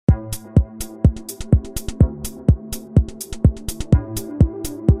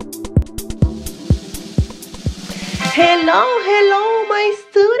Hello, hello, my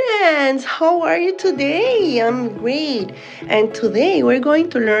students. How are you today? I'm great. And today we're going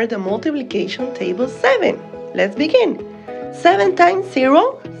to learn the multiplication table 7. Let's begin. 7 times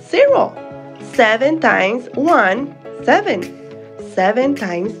 0, 0. 7 times 1, 7. 7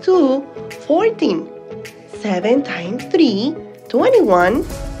 times 2, 14. 7 times 3, 21.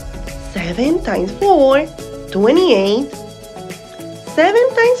 7 times 4, 28.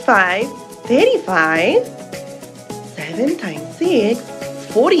 7 times 5, 35. 7 times 6,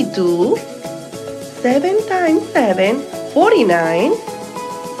 42. 7 times 7, 49.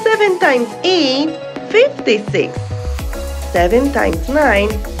 7 times 8, 56. 7 times 9,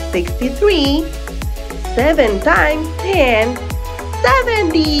 63. 7 times 10,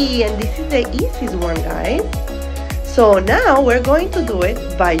 70. And this is the easiest one, guys. So now we're going to do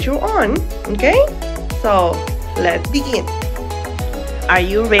it by your own, okay? So let's begin. Are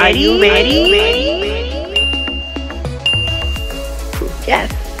you ready? Are you ready?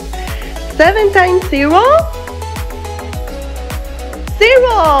 Yes. 7 times 0?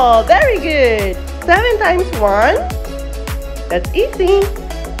 0. Very good. 7 times 1? That's easy.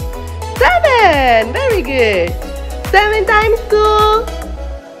 7. Very good. 7 times 2?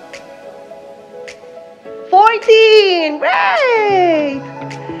 14. Great.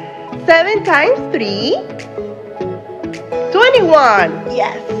 7 times 3? 21.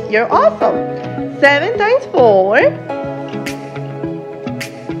 Yes, you're awesome. 7 times 4?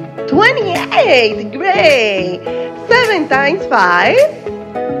 28. Great. 7 times 5?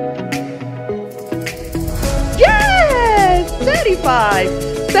 Yes, 35.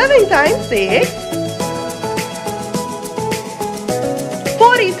 7 times 6?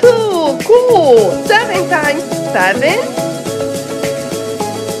 42. Cool. 7 times 7?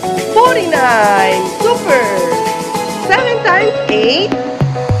 49. Super. 7 times 8?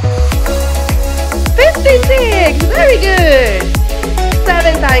 56. Very good.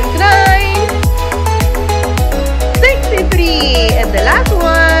 7 times 9? 63. And the last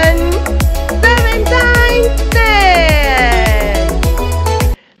one? 7 times 10?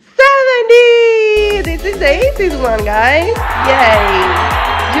 70. This is the easiest one, guys. Yay.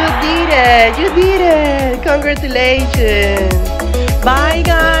 You did it. You did it. Congratulations. Bye,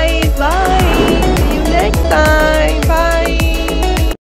 guys. Bye. See you next time.